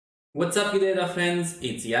What's up, you data friends?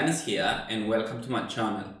 It's Yanis here and welcome to my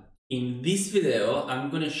channel. In this video, I'm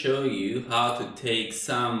going to show you how to take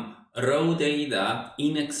some raw data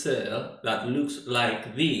in Excel that looks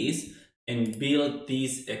like this and build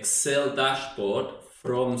this Excel dashboard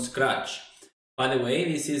from scratch. By the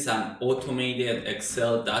way, this is an automated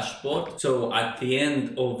Excel dashboard. So at the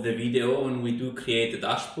end of the video, when we do create the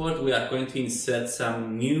dashboard, we are going to insert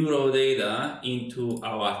some new raw data into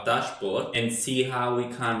our dashboard and see how we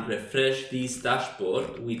can refresh this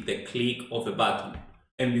dashboard with the click of a button.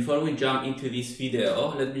 And before we jump into this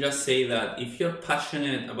video, let me just say that if you're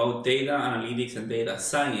passionate about data analytics and data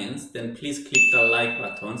science, then please click the like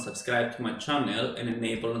button, subscribe to my channel, and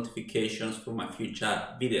enable notifications for my future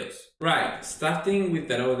videos. Right, starting with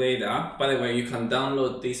the raw data. By the way, you can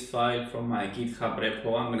download this file from my GitHub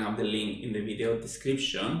repo. I'm gonna have the link in the video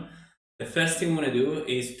description. The first thing I'm gonna do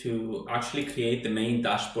is to actually create the main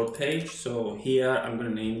dashboard page. So here I'm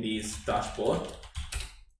gonna name this dashboard.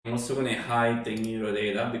 I'm also going to hide the new raw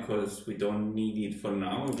data because we don't need it for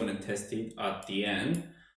now. We're going to test it at the end.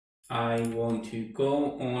 I want to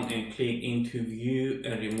go on and click into view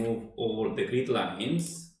and remove all the grid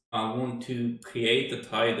lines. I want to create the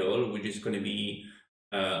title, which is going to be,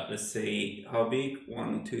 let's say, how big?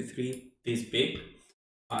 1, 2, 3, this big.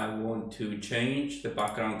 I want to change the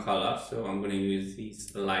background color, so I'm going to use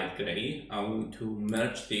this light gray. I want to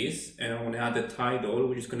merge this and I want to add the title,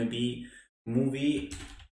 which is going to be movie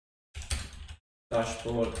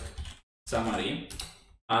dashboard summary.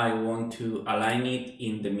 I want to align it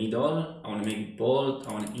in the middle. I want to make it bold.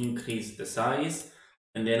 I want to increase the size.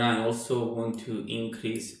 And then I also want to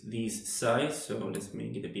increase this size. So let's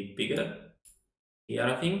make it a bit bigger here,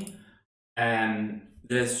 I think. And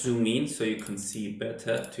let's zoom in so you can see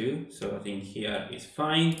better too. So I think here is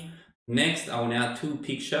fine. Next, I want to add 2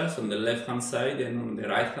 pictures on the left hand side and on the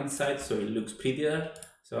right hand side so it looks prettier.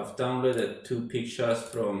 So I've downloaded 2 pictures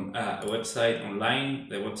from a website online.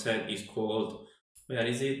 The website is called, where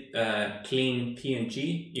is it? Clean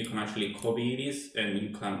PNG. You can actually copy this and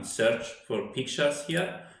you can search for pictures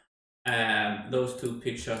here. Those 2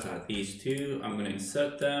 pictures are these 2. I'm going to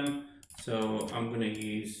insert them. So I'm going to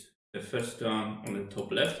use the first one on the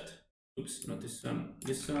top left. Oops, not this one,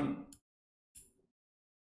 this one.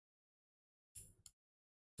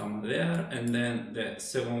 Somewhere there. And then the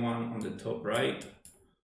second one on the top right.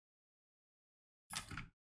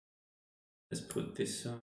 Let's put this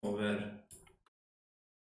over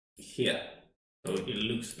here so it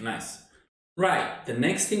looks nice. Right, the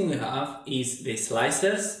next thing we have is the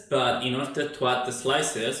slicers, but in order to add the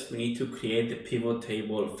slicers, we need to create the pivot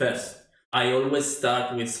table first. I always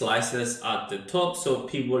start with slicers at the top so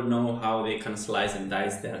people know how they can slice and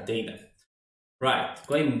dice their data. Right,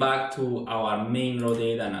 going back to our main raw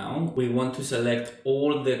data now, we want to select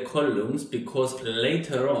all the columns because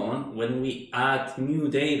later on, when we add new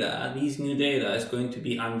data, this new data is going to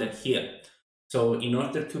be under here. So in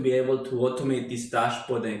order to be able to automate this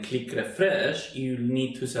dashboard and click refresh, you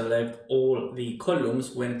need to select all the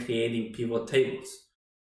columns when creating pivot tables.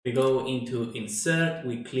 We go into insert,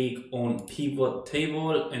 we click on pivot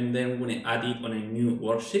table, and then we're going to add it on a new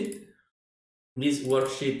worksheet. This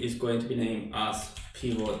worksheet is going to be named as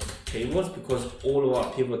pivot tables because all of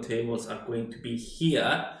our pivot tables are going to be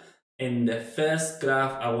here. And the first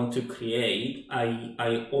graph I want to create,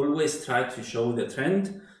 I always try to show the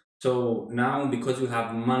trend. So now, because we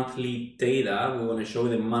have monthly data, we want to show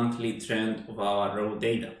the monthly trend of our raw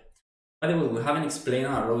data. By the way, we haven't explained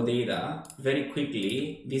our raw data very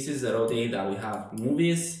quickly. This is the raw data. We have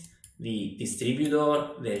movies, the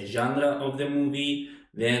distributor, the genre of the movie.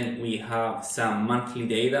 Then we have some monthly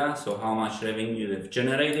data, so how much revenue they've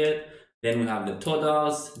generated. Then we have the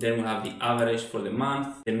totals. Then we have the average for the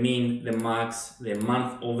month, the mean, the max, the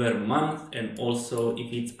month over month, and also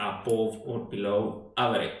if it's above or below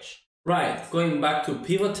average. Right, going back to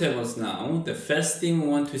pivot tables now, the first thing we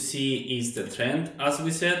want to see is the trend. As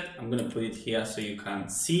we said, I'm going to put it here so you can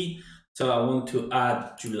see. So I want to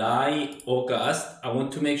add July, August. I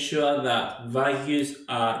want to make sure that values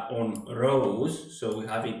are on rows. So we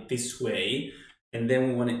have it this way. And then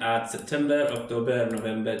we want to add September, October,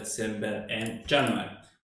 November, December, and January.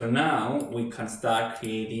 So now we can start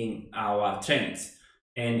creating our trends.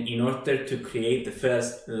 And in order to create the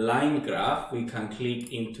first line graph, we can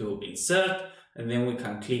click into insert. And then we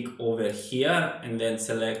can click over here and then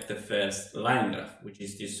select the first line graph, which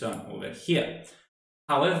is this one over here.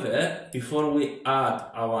 However, before we add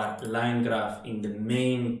our line graph in the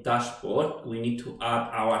main dashboard, we need to add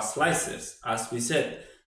our slicers, as we said.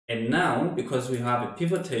 And now, because we have a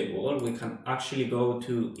pivot table, we can actually go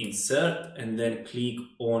to insert and then click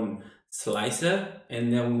on slicer,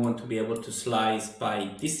 and then we want to be able to slice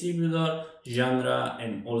by distributor, genre,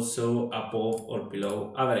 and also above or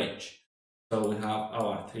below average. So we have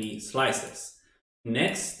our 3 slices.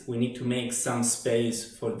 Next, we need to make some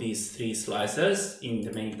space for these 3 slicers in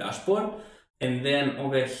the main dashboard. And then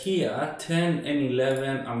over here, 10 and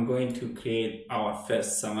 11, I'm going to create our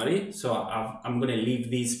first summary. So I'm going to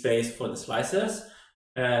leave this space for the slicers.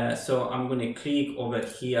 So I'm going to click over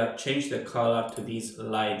here, change the color to this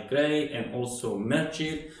light gray, and also merge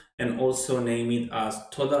it, and also name it as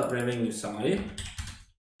total revenue summary.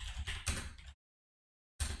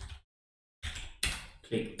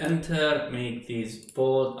 Click enter, make this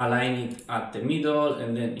bold, align it at the middle,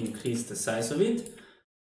 and then increase the size of it.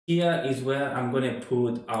 Here is where I'm going to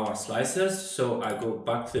put our slicers. So I go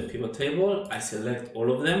back to the pivot table, I select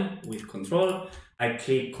all of them with control, I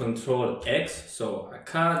click Control X, so I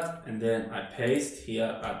cut, and then I paste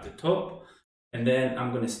here at the top. And then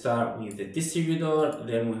I'm going to start with the distributor,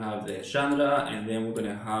 then we have the genre, and then we're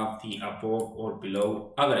going to have the above or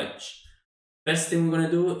below average. First thing we're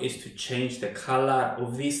going to do is to change the color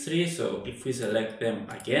of these 3. So if we select them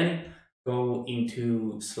again, go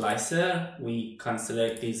into slicer, we can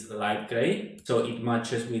select this light gray so it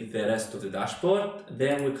matches with the rest of the dashboard.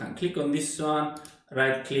 Then we can click on this one,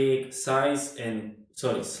 right click, size and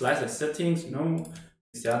slicer settings, no,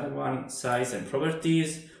 it's the other one, size and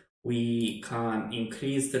properties. We can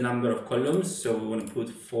increase the number of columns, so we want to put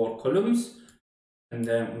 4 columns, and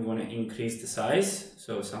then we want to increase the size,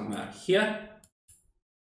 so somewhere here.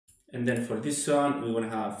 And then for this one, we want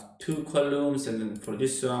to have 2 columns, and then for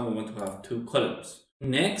this one, we want to have 2 columns.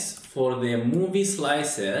 Next, for the movie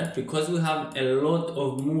slicer, because we have a lot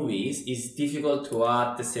of movies, it's difficult to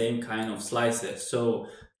add the same kind of slicer. So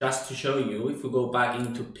just to show you, if we go back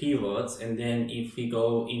into pivots, and then if we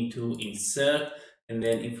go into insert, and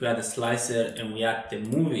then if we add a slicer and we add the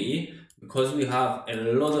movie, because we have a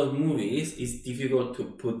lot of movies, it's difficult to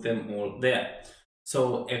put them all there.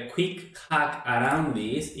 So a quick hack around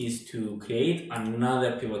this is to create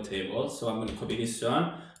another pivot table. So I'm going to copy this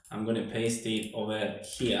one, I'm going to paste it over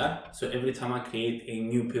here. So every time I create a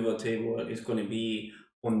new pivot table, it's going to be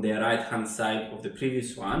on the right hand side of the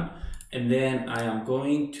previous one. And then I am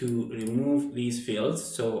going to remove these fields.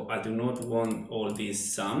 So I do not want all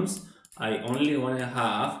these sums. I only want to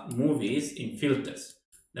have movies in filters.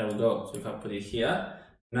 There we go. So if I put it here,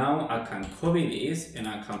 now I can copy this and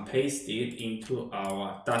I can paste it into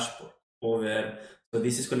our dashboard over. So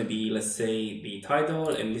this is going to be, let's say, the title,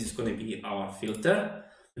 and this is going to be our filter.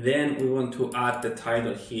 Then we want to add the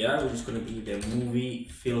title here, which is going to be the movie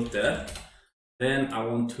filter. Then I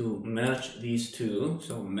want to merge these 2.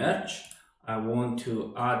 So merge. I want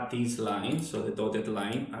to add this line, so the dotted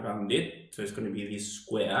line around it. So it's going to be this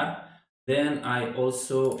square. Then I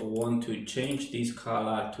also want to change this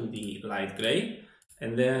color to the light gray.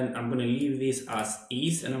 And then I'm going to leave this as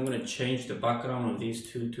is, and I'm going to change the background of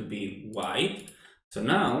these 2 to be white. So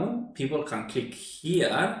now people can click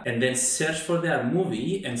here and then search for their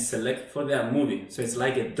movie and select for their movie. So it's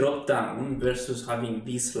like a drop down versus having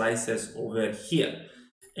these slices over here.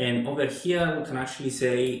 And over here, we can actually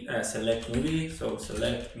say select movie. So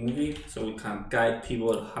select movie. So we can guide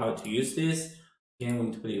people how to use this. Again, we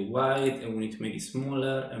need to put it white, and we need to make it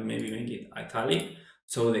smaller and maybe make it italic,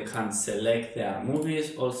 so they can select their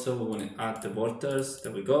movies. Also, we want to add the borders.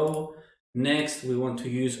 There we go. Next, we want to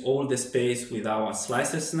use all the space with our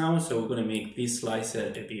slicers now. So we're going to make this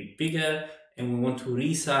slicer a bit bigger, and we want to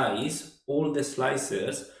resize all the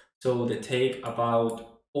slicers so they take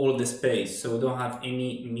about all the space, so we don't have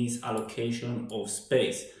any misallocation of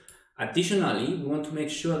space. Additionally, we want to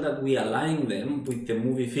make sure that we align them with the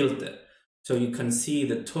movie filter. So you can see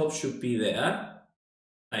the top should be there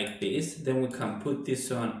like this. Then we can put this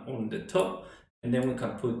one on the top, and then we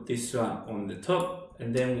can put this one on the top,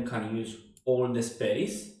 and then we can use all the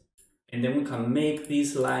space, and then we can make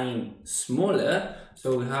this line smaller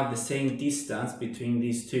so we have the same distance between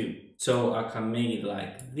these 2. So I can make it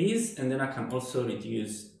like this, and then I can also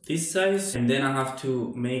reduce this size, and then I have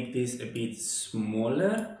to make this a bit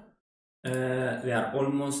smaller. They are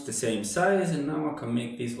almost the same size, and now I can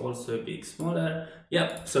make this also a bit smaller.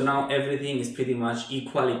 Yep, so now everything is pretty much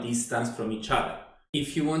equally distanced from each other.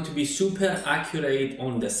 If you want to be super accurate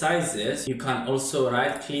on the sizes, you can also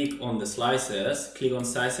right click on the slicers, click on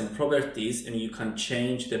size and properties, and you can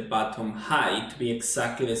change the bottom height to be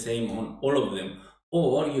exactly the same on all of them.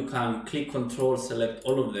 Or you can click Control, select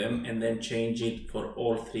all of them, and then change it for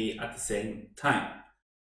all 3 at the same time.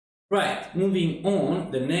 Right, moving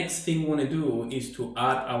on, the next thing we want to do is to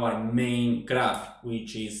add our main graph,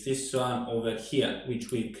 which is this one over here, which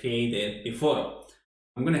we created before.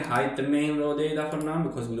 I'm going to hide the main row data for now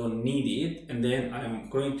because we don't need it. And then I'm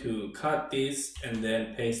going to cut this and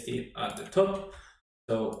then paste it at the top.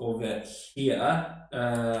 So over here,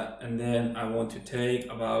 and then I want to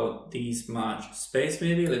take about this much space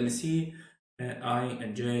maybe. Let me see, I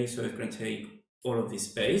and J, so it's going to take all of this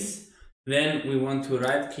space. Then we want to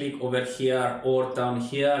right click over here or down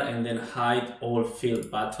here and then hide all fill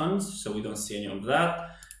buttons so we don't see any of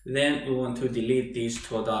that. Then we want to delete this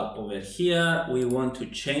total over here. We want to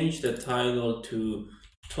change the title to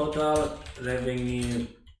total revenue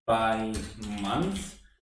by month.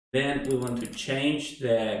 Then we want to change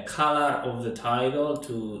the color of the title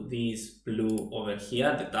to this blue over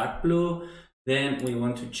here, the dark blue. Then we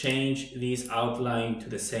want to change this outline to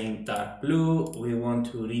the same dark blue. We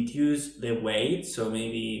want to reduce the weight. So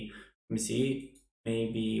maybe, let me see,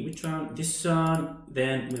 maybe which one? This one.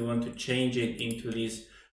 Then we want to change it into these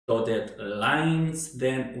dotted lines.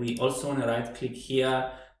 Then we also want to right click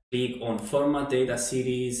here, click on format data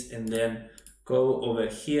series, and then go over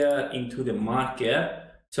here into the marker.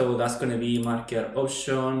 So that's going to be marker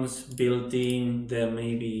options, building, then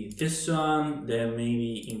maybe this one, then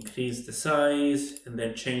maybe increase the size, and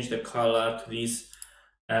then change the color to this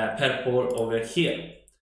purple over here.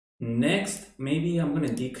 Next, maybe I'm going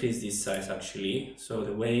to decrease this size actually. So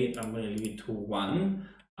the weight, I'm going to leave it to 1.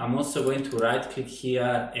 I'm also going to right click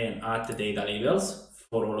here and add the data labels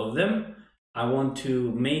for all of them. I want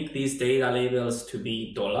to make these data labels to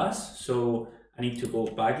be dollars. So I need to go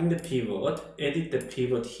back in the pivot, edit the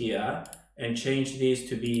pivot here, and change these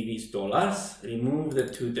to be these dollars. Remove the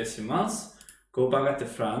 2 decimals, go back at the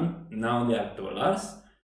front, now they are dollars.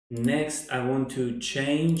 Next, I want to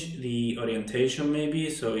change the orientation maybe.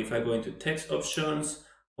 So if I go into text options,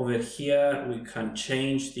 over here we can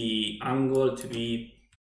change the angle to be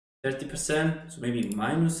 30%, so maybe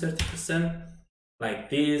minus 30%, like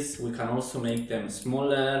this. We can also make them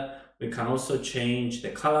smaller. We can also change the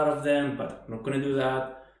color of them, but I'm not going to do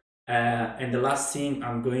that. And the last thing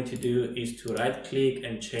I'm going to do is to right click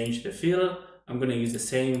and change the fill. I'm going to use the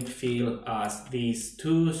same fill as these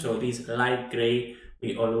two. So this light gray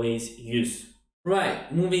we always use.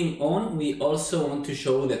 Right, moving on, we also want to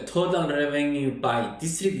show the total revenue by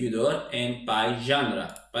distributor and by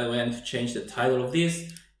genre. By the way, I need to change the title of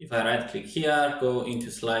this. If I right click here, go into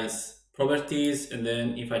slice properties, and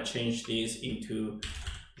then if I change this into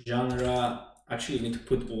genre, actually you need to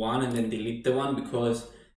put 1 and then delete the 1, because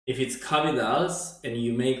if it's capitals and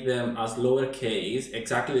you make them as lowercase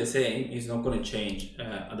exactly the same, it's not going to change.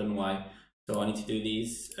 I don't know why. So I need to do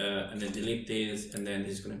this and then delete this, and then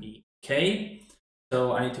this is going to be okay.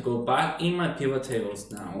 So I need to go back in my pivot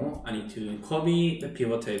tables now. I need to copy the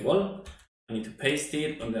pivot table. I need to paste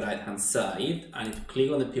it on the right hand side. I need to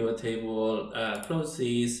click on the pivot table, close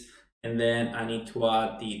this, and then I need to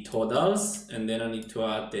add the totals, and then I need to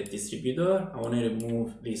add the distributor. I want to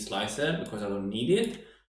remove this slicer because I don't need it.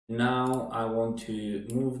 Now I want to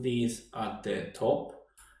move this at the top,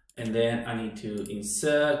 and then I need to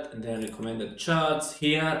insert and then recommended charts.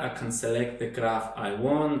 Here I can select the graph I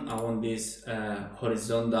want. I want this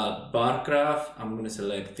horizontal bar graph. I'm going to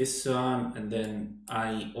select this one, and then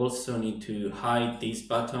I also need to hide these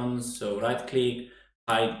buttons. So right click,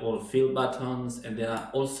 hide all fill buttons, and then I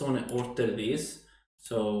also want to order this.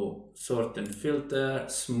 So sort and filter,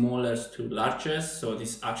 smallest to largest. So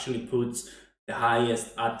this actually puts the highest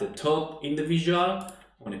at the top in the visual.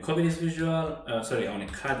 I want to copy this visual, I want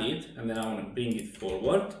to cut it, and then I want to bring it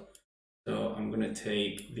forward. So I'm going to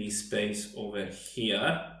take this space over here.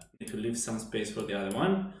 I need to leave some space for the other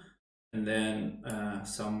one. And then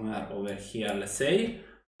somewhere over here, let's say,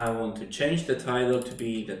 I want to change the title to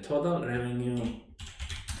be the total revenue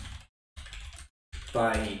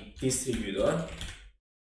by distributor.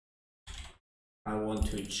 I want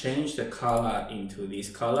to change the color into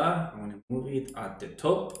this color. I want to move it at the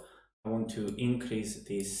top. I want to increase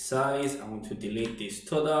this size. I want to delete this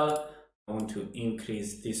total. I want to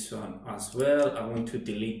increase this one as well. I want to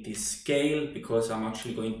delete this scale because I'm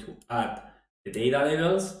actually going to add the data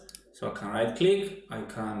labels. So I can right click. I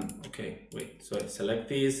can, select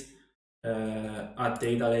this, add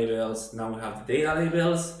data labels. Now we have the data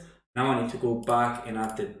labels. Now I need to go back and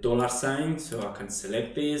add the dollar sign. So I can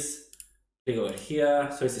select this, click over here.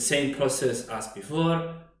 So it's the same process as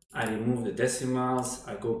before. I remove the decimals,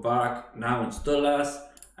 I go back, now it's dollars.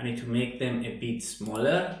 I need to make them a bit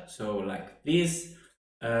smaller, so like this.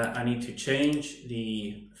 I need to change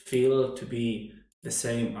the fill to be the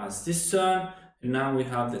same as this one. And now we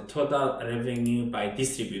have the total revenue by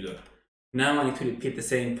distributor. Now I need to repeat the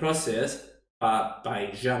same process, but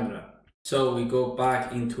by genre. So we go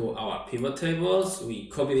back into our pivot tables, we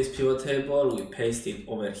copy this pivot table, we paste it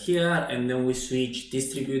over here, and then we switch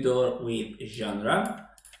distributor with genre.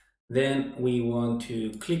 Then we want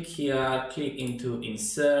to click here, click into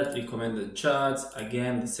insert, recommended charts,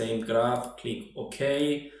 again the same graph, click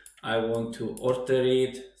OK. I want to order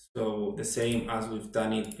it, so the same as we've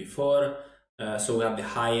done it before. So we have the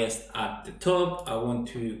highest at the top. I want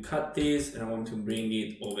to cut this and I want to bring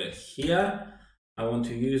it over here. I want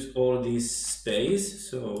to use all this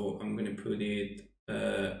space, so I'm going to put it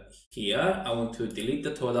here. I want to delete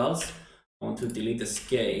the totals. I want to delete the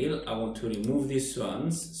scale. I want to remove these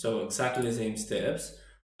ones, so exactly the same steps.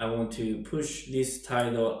 I want to push this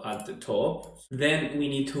title at the top. Then we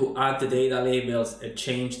need to add the data labels and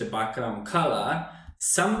change the background color.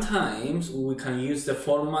 Sometimes we can use the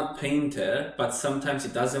format painter, but sometimes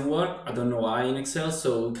it doesn't work. I don't know why in Excel.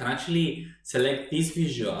 So we can actually select this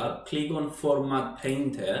visual, click on format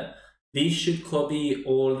painter. This should copy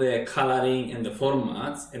all the coloring and the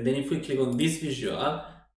formats. And then if we click on this visual,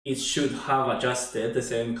 it should have adjusted the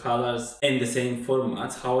same colors and the same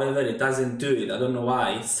formats. However, it doesn't do it. I don't know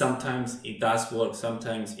why. Sometimes it does work,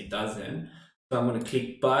 sometimes it doesn't. So I'm going to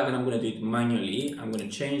click back and I'm going to do it manually. I'm going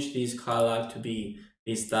to change this color to be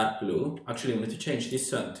this dark blue. Actually, I'm going to change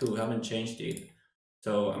this one too. We haven't changed it.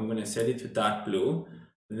 So I'm going to set it to dark blue.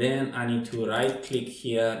 Then I need to right click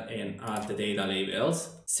here and add the data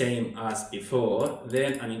labels, same as before.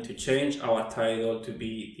 Then I need to change our title to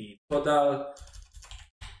be the total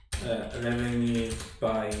revenue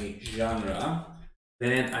by genre.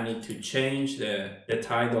 Then I need to change the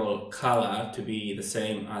title color to be the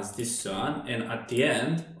same as this one. And at the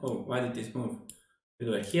end, oh, why did this move?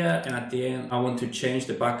 Do it here, and at the end I want to change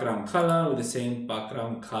the background color with the same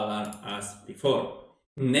background color as before.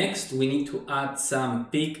 Next, we need to add some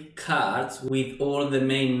big cards with all the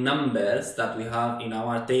main numbers that we have in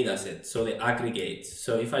our dataset, so the aggregates.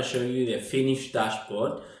 So if I show you the finished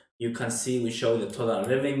dashboard, you can see we show the total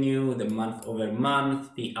revenue, the month over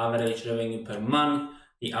month, the average revenue per month,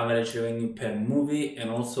 the average revenue per movie, and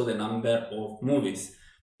also the number of movies.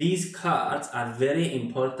 These cards are very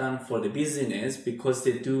important for the business because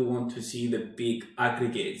they do want to see the big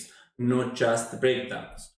aggregates, not just the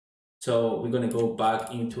breakdowns. So we're going to go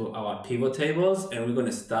back into our pivot tables and we're going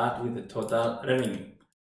to start with the total revenue.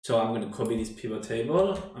 So I'm going to copy this pivot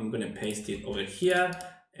table, I'm going to paste it over here,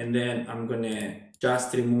 and then I'm going to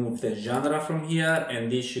just remove the genre from here,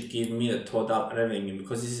 and this should give me the total revenue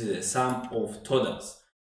because this is the sum of totals.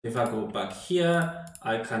 If I go back here,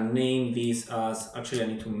 I can name this as, actually I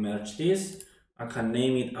need to merge this. I can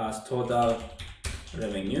name it as total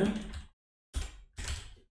revenue.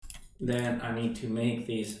 Then I need to make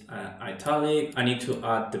this italic. I need to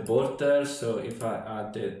add the borders. So if I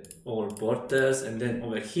add all borders, and then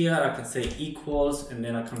over here I can say equals, and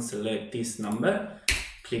then I can select this number.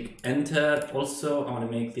 Click enter. Also, I want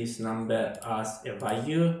to make this number as a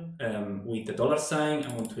value with the dollar sign.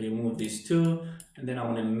 I want to remove these two, and then I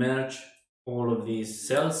want to merge all of these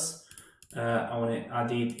cells. I want to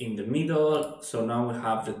add it in the middle. So now we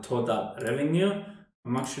have the total revenue.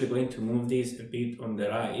 I'm actually going to move this a bit on the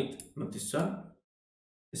right, not this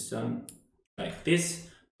one, like this.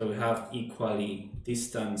 So we have equally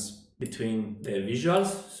distance between the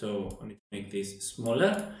visuals. So I need to make this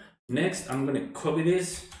smaller. Next, I'm going to copy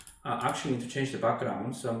this. I actually need to change the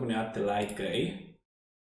background. So I'm going to add the light gray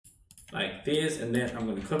like this. And then I'm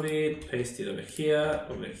going to copy it, paste it over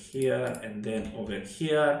here, and then over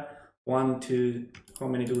here. 1, 2, how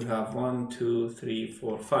many do we have? 1, 2, 3,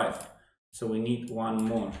 4, 5. So we need one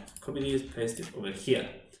more. Copy this, paste it over here.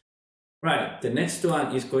 Right, the next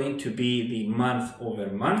one is going to be the month over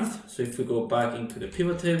month. So if we go back into the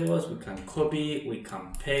pivot tables, we can copy, we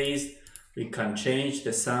can paste, we can change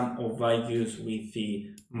the sum of values with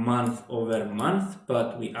the month over month,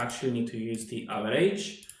 but we actually need to use the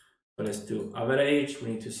average. So let's do average.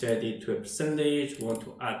 We need to set it to a percentage. We want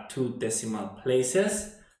to add 2 decimal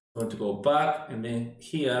places. We want to go back, and then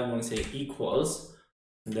here we want to say equals,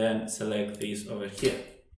 and then select this over here.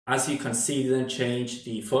 As you can see, it didn't change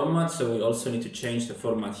the format, so we also need to change the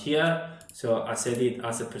format here. So I set it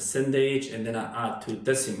as a percentage, and then I add 2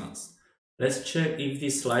 decimals. Let's check if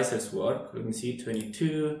these slices work. We can see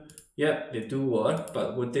 22. Yeah, they do work,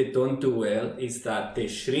 but what they don't do well is that they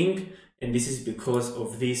shrink, and this is because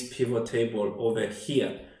of this pivot table over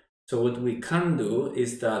here. So what we can do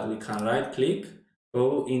is that we can right click,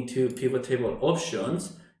 go into pivot table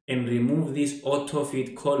options, and remove this auto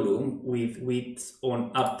fit column with width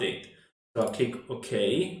on update. So I click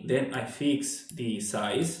OK, then I fix the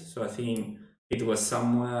size. So I think it was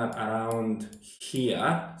somewhere around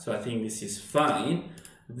here. So I think this is fine.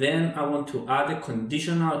 Then I want to add a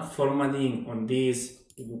conditional formatting on this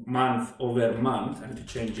month over month. I need to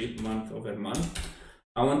change it month over month.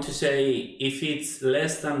 I want to say if it's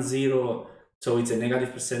less than 0, so it's a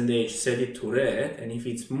negative percentage, set it to red, and if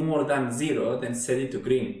it's more than 0, then set it to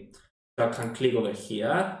green. So I can click over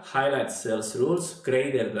here, highlight sales rules,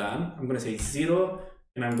 greater than, I'm going to say 0,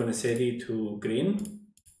 and I'm going to set it to green.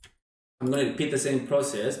 I'm going to repeat the same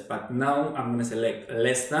process, but now I'm going to select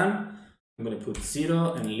less than, I'm going to put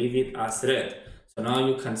 0 and leave it as red. So now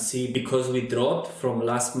you can see, because we dropped from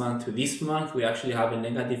last month to this month, we actually have a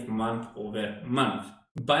negative month over month.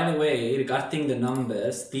 By the way, regarding the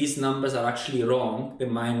numbers, these numbers are actually wrong, the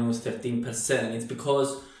minus 13%. It's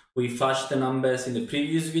because we fudged the numbers in the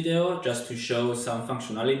previous video just to show some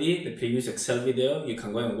functionality. The previous Excel video, you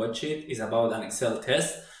can go and watch it, is about an Excel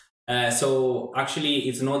test. So actually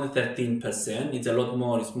it's not the 13%, it's a lot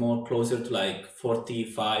more, it's more closer to like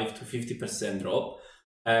 45 to 50% drop,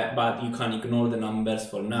 but you can ignore the numbers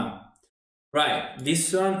for now. Right,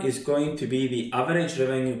 this one is going to be the average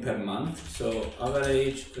revenue per month. So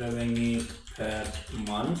average revenue per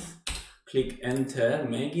month, click enter,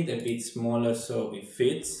 make it a bit smaller so it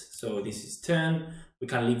fits. So this is 10, we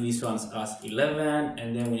can leave these ones as 11,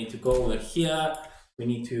 and then we need to go over here, we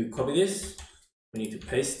need to copy this, we need to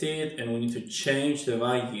paste it, and we need to change the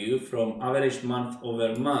value from average month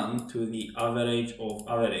over month to the average of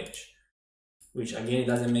average. Which again, it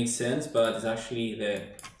doesn't make sense, but it's actually the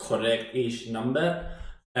correct-ish number.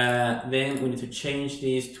 Then we need to change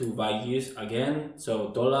these to values again.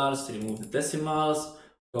 So dollars, remove the decimals,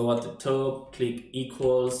 go at the top, click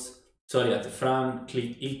equals, sorry, at the front,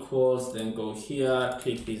 click equals, then go here,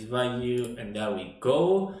 click this value, and there we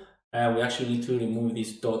go. We actually need to remove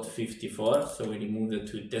this .54, so we remove the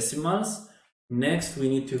 2 decimals. Next, we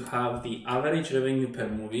need to have the average revenue per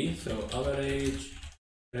movie. So average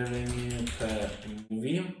revenue per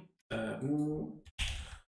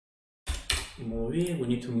movie, we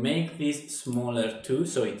need to make this smaller too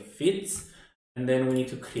so it fits, and then we need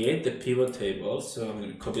to create the pivot table. So I'm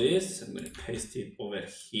going to copy this, I'm going to paste it over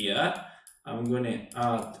here, I'm going to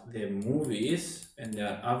add the movies and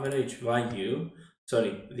their average value,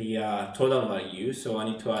 sorry, the total value. So I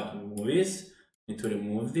need to add movies, I need to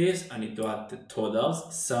remove this, I need to add the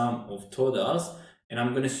totals, sum of totals, and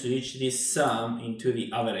I'm going to switch this sum into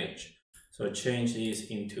the average. So change this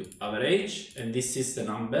into average, and this is the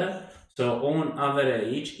number. So on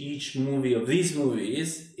average, each movie of these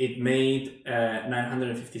movies, it made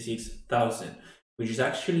 956,000, which is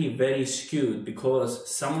actually very skewed because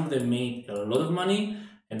some of them made a lot of money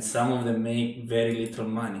and some of them made very little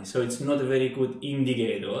money. So it's not a very good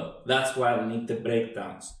indicator. That's why we need the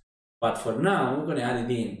breakdowns. But for now, we're going to add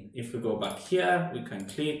it in. If we go back here, we can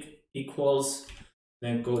click equals,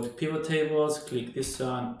 then go to pivot tables, click this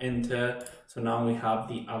one, enter. So now we have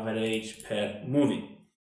the average per movie.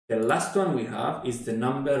 The last one we have is the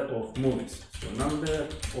number of movies. So number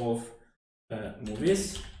of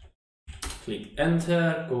movies, click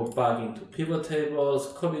enter, go back into pivot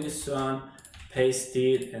tables, copy this one, paste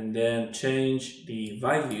it, and then change the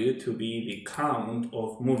value to be the count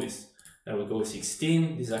of movies. There we go,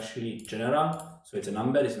 16. This is actually general, so it's a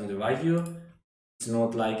number, it's not a value. It's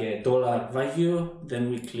not like a dollar value.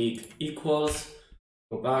 Then we click equals,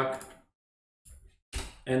 go back,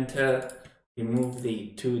 enter, remove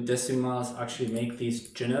the 2 decimals, actually make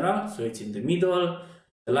this general, so it's in the middle.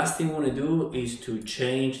 The last thing we want to do is to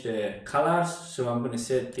change the colors. So I'm going to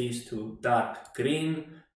set this to dark green,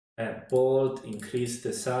 bold, increase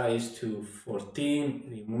the size to 14,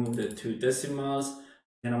 remove the 2 decimals.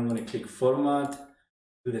 Then I'm going to click format,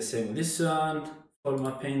 do the same with this one,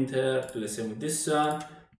 format painter, do the same with this one,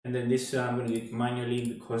 and then this one I'm going to do it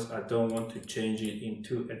manually because I don't want to change it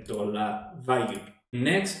into a dollar value.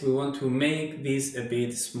 Next, we want to make this a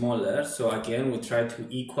bit smaller. So again, we try to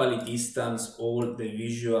equally distance all the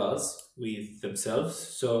visuals with themselves.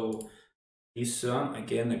 So this one,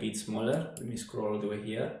 again, a bit smaller. Let me scroll all the way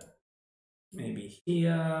here. Maybe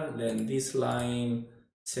here, then this line,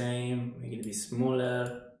 same, make it a bit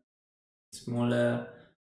smaller, smaller.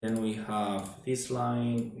 Then we have this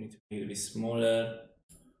line, we need to make it a bit smaller.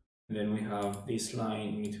 And then we have this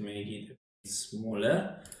line, we need to make it a bit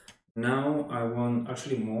smaller. Now I want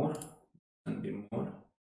actually more, and be more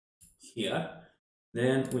here.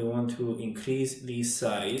 Then we want to increase this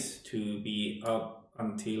size to be up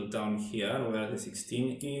until down here where the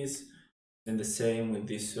 16 is, and the same with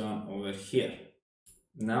this one over here.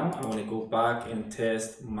 Now I want to go back and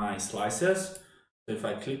test my slicers. So if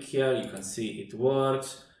I click here, you can see it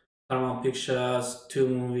works. Paramount Pictures, 2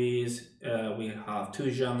 movies, we have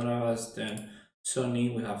 2 genres, then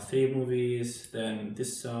Sony, we have 3 movies. Then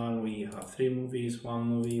this one, we have 3 movies, 1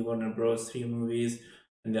 movie, Warner Bros, 3 movies.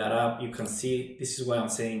 And that up, you can see, this is why I'm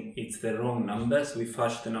saying it's the wrong numbers. We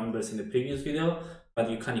flashed the numbers in the previous video, but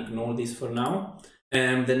you can ignore this for now.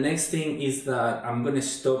 And the next thing is that I'm going to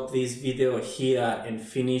stop this video here and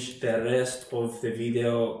finish the rest of the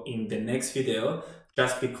video in the next video,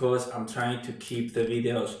 just because I'm trying to keep the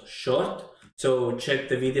videos short. So check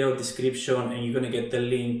the video description and you're going to get the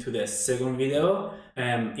link to the second video.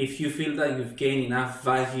 If you feel that you've gained enough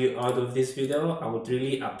value out of this video, I would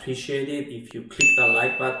really appreciate it if you click that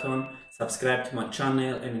like button, subscribe to my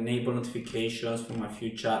channel and enable notifications for my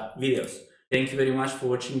future videos. Thank you very much for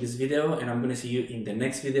watching this video, and I'm going to see you in the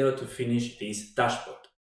next video to finish this dashboard.